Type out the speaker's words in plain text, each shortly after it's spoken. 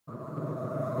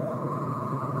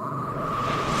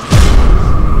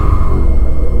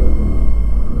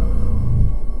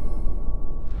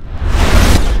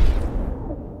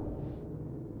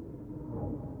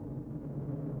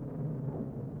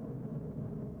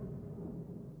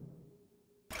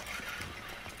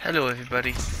Hello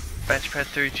everybody,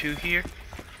 Batchpad32 here,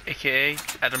 aka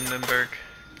Adam Limberg,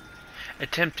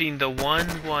 attempting the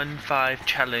 1-1-5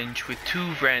 challenge with 2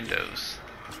 randos.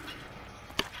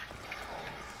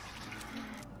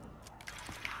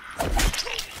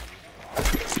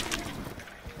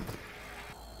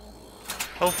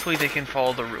 Hopefully they can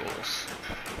follow the rules.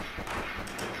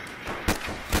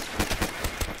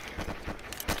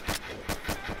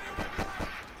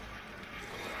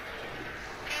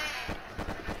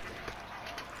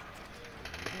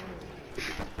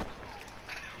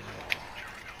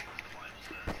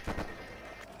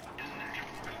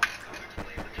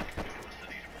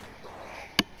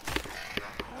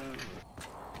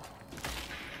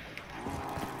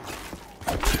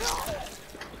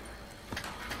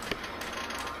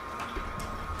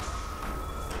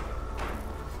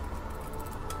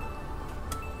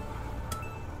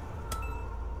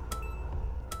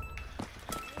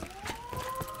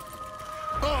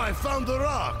 Oh, I found the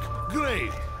rock!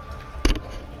 Great!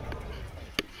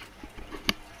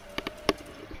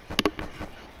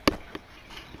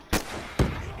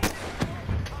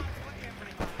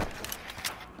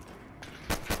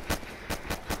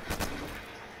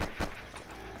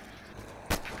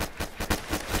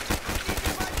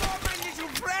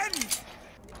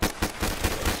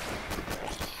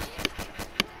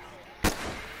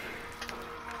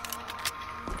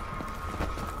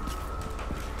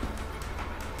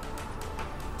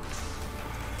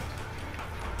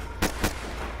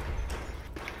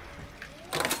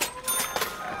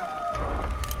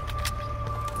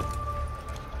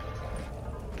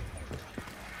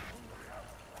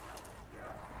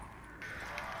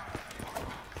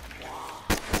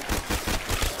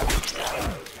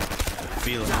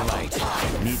 Feeling light.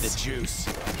 Need the juice.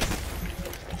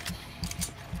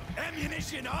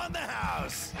 Ammunition on the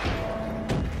house!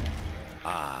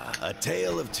 Ah, a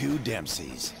tale of two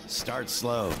Dempseys. Starts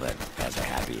slow, but has a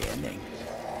happy ending.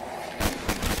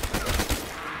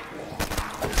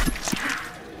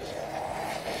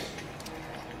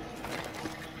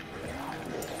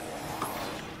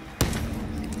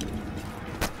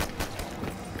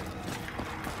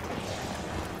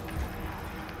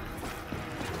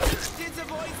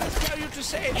 To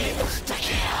save me.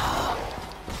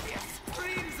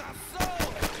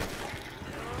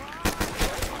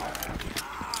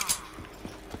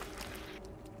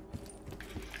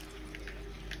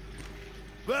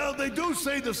 Well, they do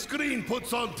say the screen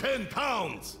puts on 10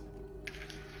 pounds.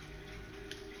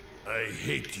 I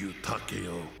hate you,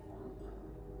 Takeo.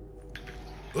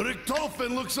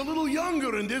 Richtofen looks a little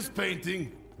younger in this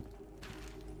painting.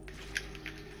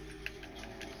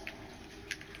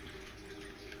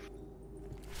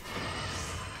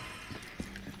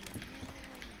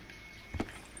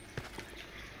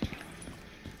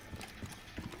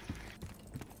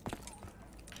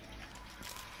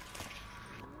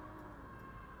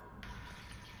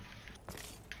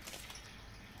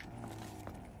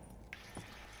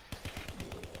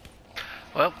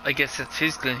 Well, I guess that's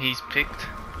his gun he's picked.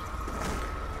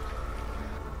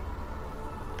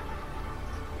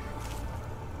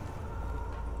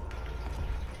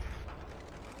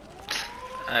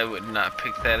 I would not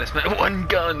pick that as my one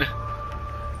gun.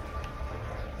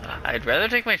 I'd rather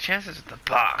take my chances with the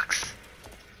box.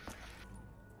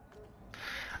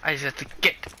 I just have to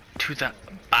get to the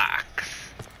box.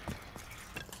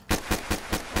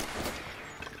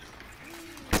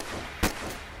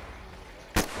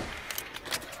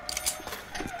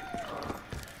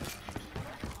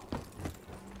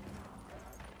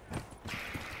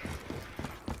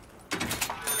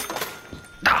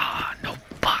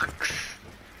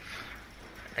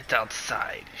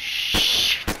 Outside.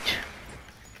 Shit.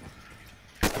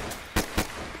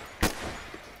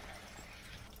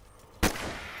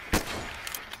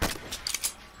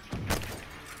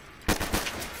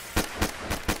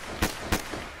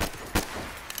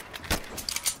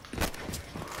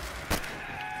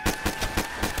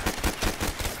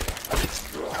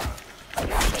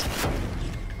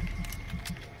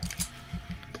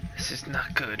 This is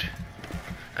not good.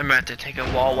 I'm about to take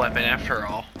a wall weapon after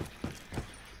all.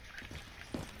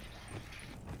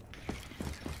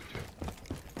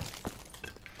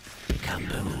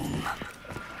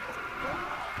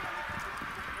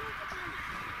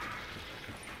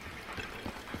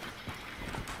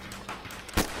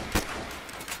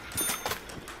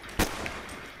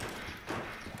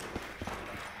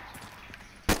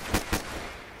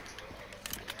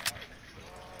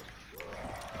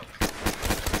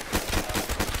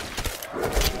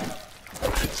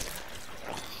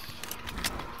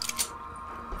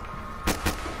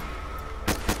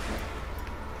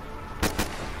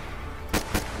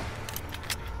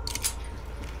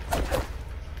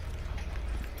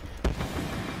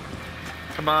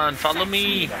 Come on, follow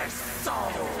me.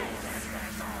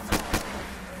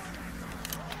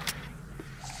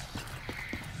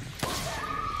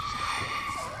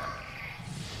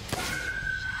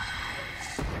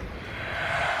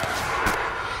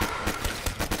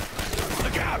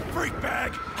 Look out, freak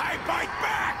bag! I bite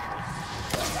back!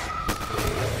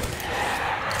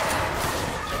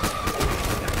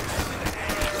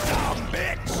 Dumb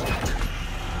bitch!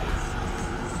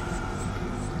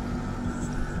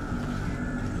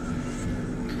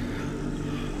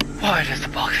 Why does the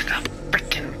box not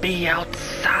frickin' be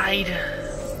outside?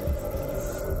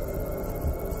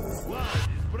 Wow, is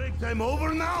break time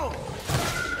over now?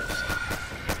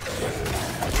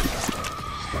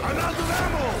 Another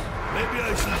ammo! Maybe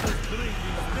I should just drink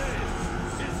instead.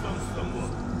 It's on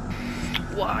someone.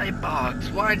 Why, Box?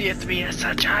 Why do you have to be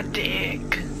such a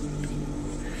dick?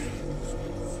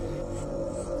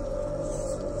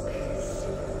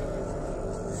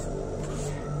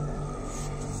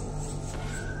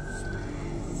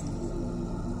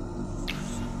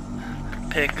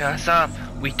 Pick us up.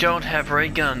 We don't have ray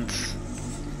guns.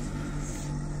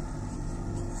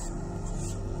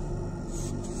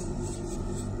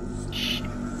 Shit.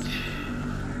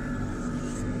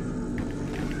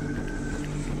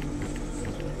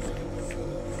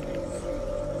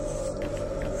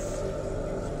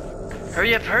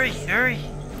 Hurry up, hurry.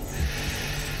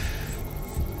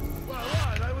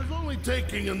 What? I was only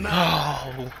taking a nap.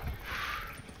 Oh.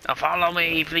 Now follow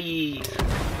me, please.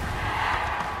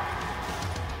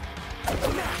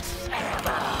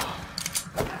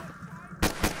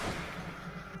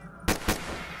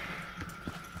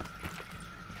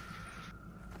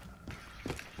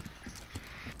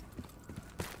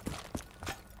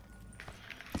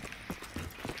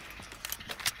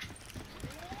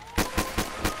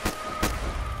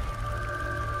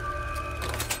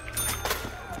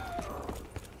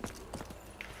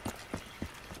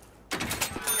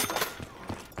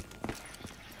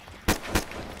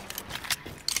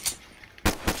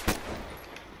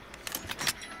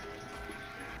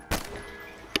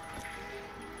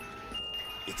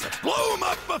 It's a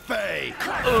blow-em-up buffet!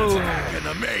 Ooh. In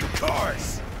the main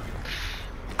course!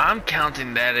 I'm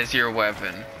counting that as your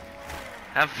weapon.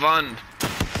 Have fun.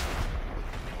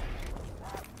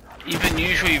 Even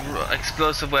usually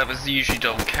explosive weapons usually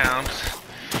don't count.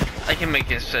 I can make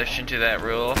an exception to that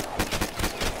rule.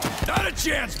 Not a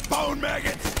chance, bone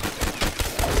maggots!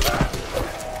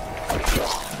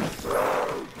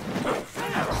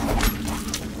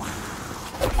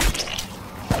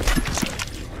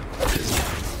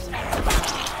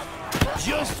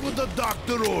 Just what the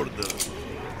doctor ordered.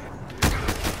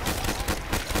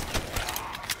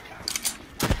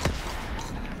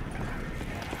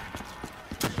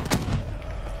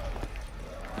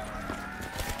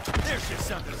 There's just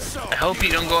something so... I hope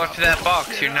you don't go after that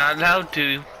box. You're not allowed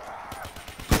to.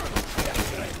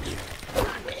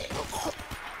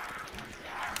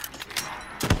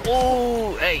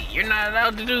 Oh, hey, you're not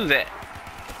allowed to do that.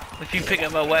 If you pick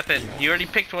up a weapon, you already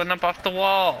picked one up off the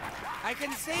wall. I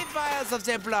can save vials of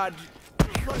their blood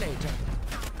for later.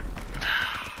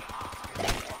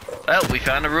 Well, we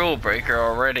found a rule breaker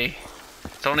already.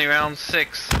 It's only round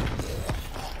 6.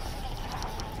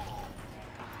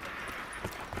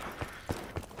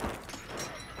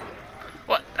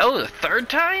 What? Oh, the 3rd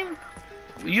time?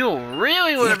 You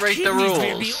really want to break the kidneys will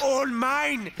be rules. all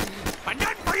mine, but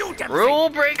not for you, Dempsey. Rule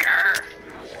breaker!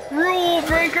 Rule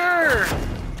breaker!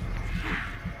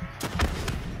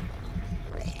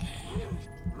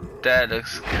 That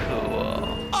looks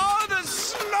cool. Oh, the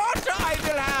slaughter I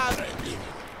will have!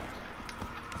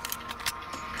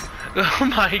 Oh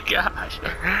my gosh.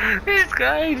 This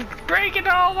guy's breaking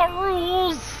all the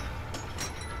rules.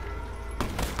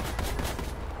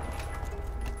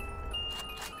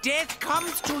 Death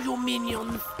comes to you,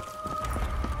 minions.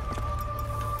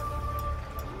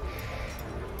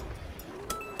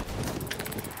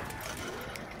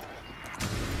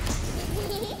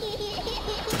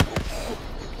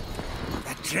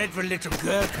 That dreadful little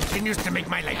girl continues to make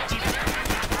my life difficult.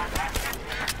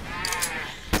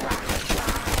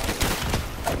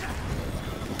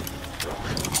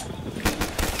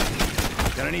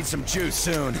 Gonna need some juice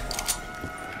soon.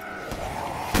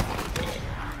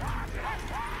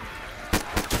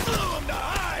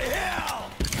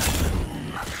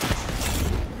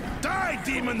 Die,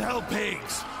 demon hell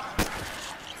pigs!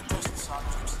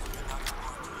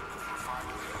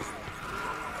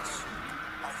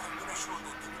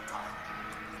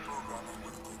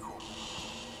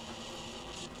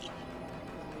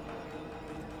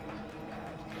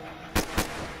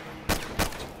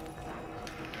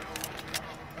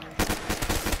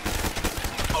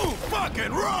 Oh,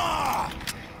 fucking raw!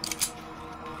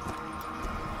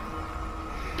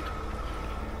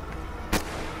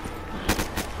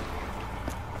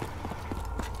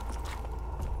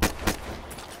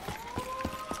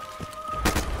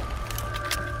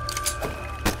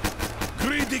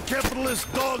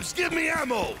 capitalist dogs, give me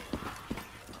ammo!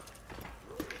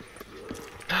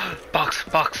 Box,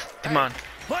 come on.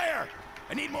 Player!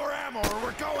 I need more ammo or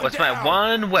we're going What's down. my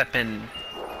one weapon?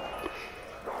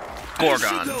 This should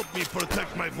Gorgon. help me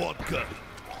protect my vodka.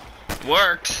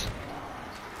 Works.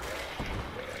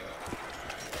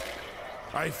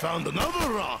 I found another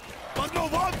rock, but no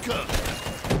vodka.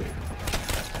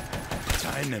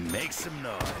 Time to make some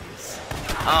noise.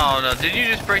 Oh no, did you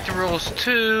just break the rules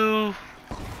too?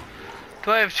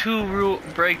 Do I have 2 rule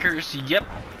breakers? Yep.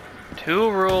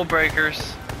 2 rule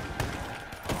breakers.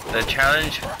 The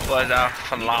challenge was a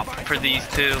flop for these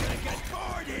 2. Get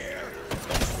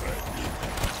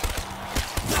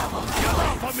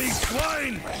off of me,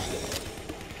 swine!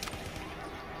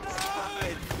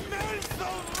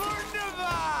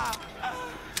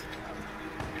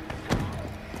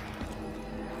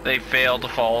 They failed to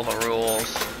follow the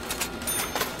rules.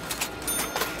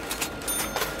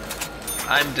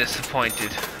 I'm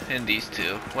disappointed in these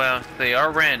 2. Well, they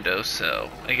are randos, so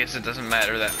I guess it doesn't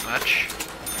matter that much.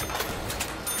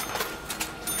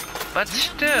 But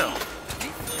still,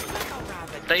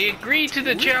 they agree to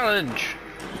the challenge,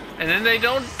 and then they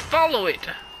don't follow it.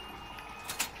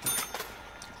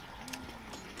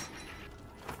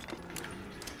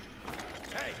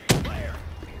 Hey, player!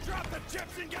 Drop the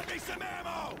chips and get me some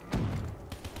ammo!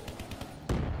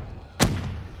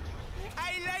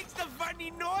 I like the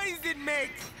funny noise it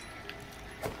makes.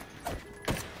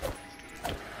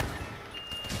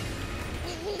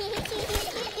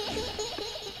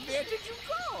 Where did you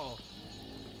go?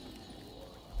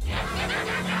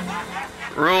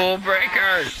 Rule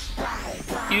breakers!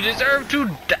 You deserve to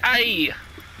die!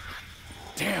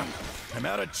 Damn, I'm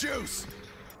out of juice.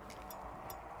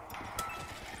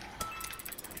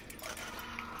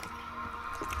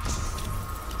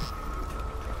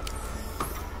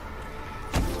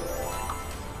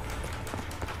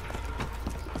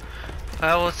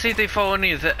 Well, let's see if they follow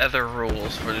any of the other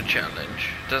rules for the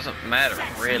challenge. Doesn't matter,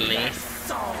 really.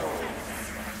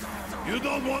 You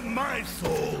don't want my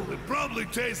soul. It probably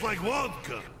tastes like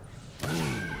vodka.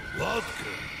 Vodka.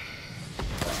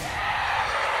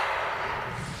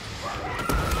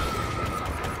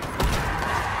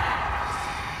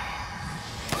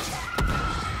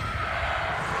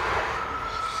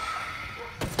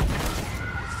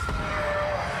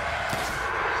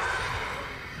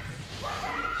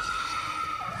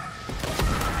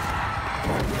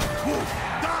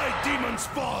 Die, demon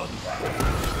spawn!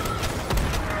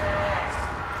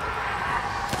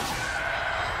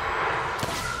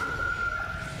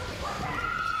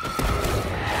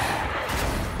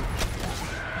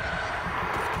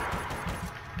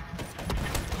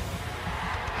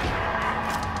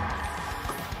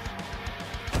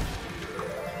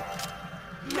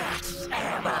 Max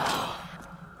ammo.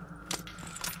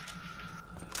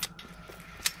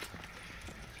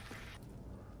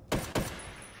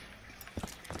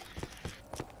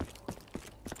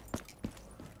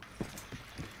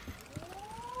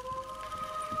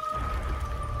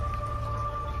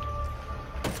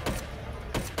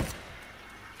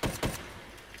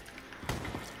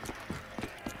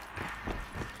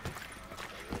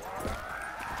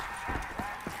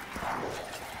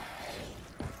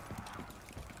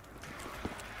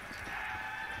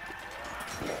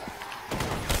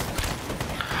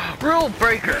 Rule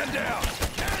breaker! Stand down!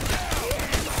 Stand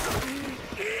down!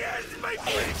 Here's my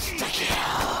blinky!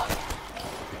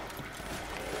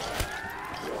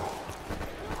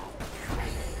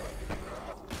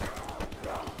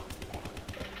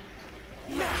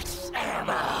 Max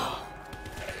ammo.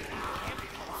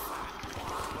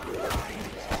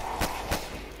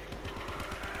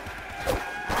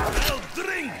 I'll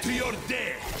drink to your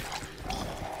death!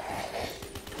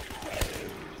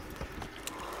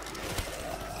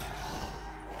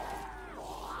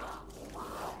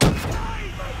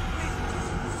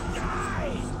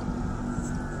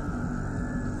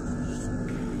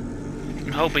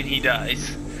 I'm hoping he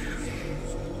dies.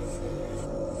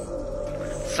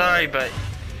 Sorry, but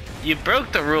you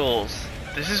broke the rules.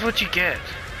 This is what you get.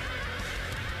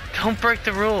 Don't break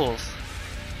the rules.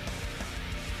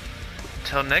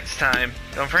 Until next time,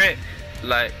 don't forget,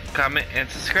 like, comment, and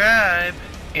subscribe,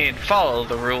 and follow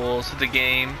the rules of the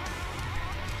game.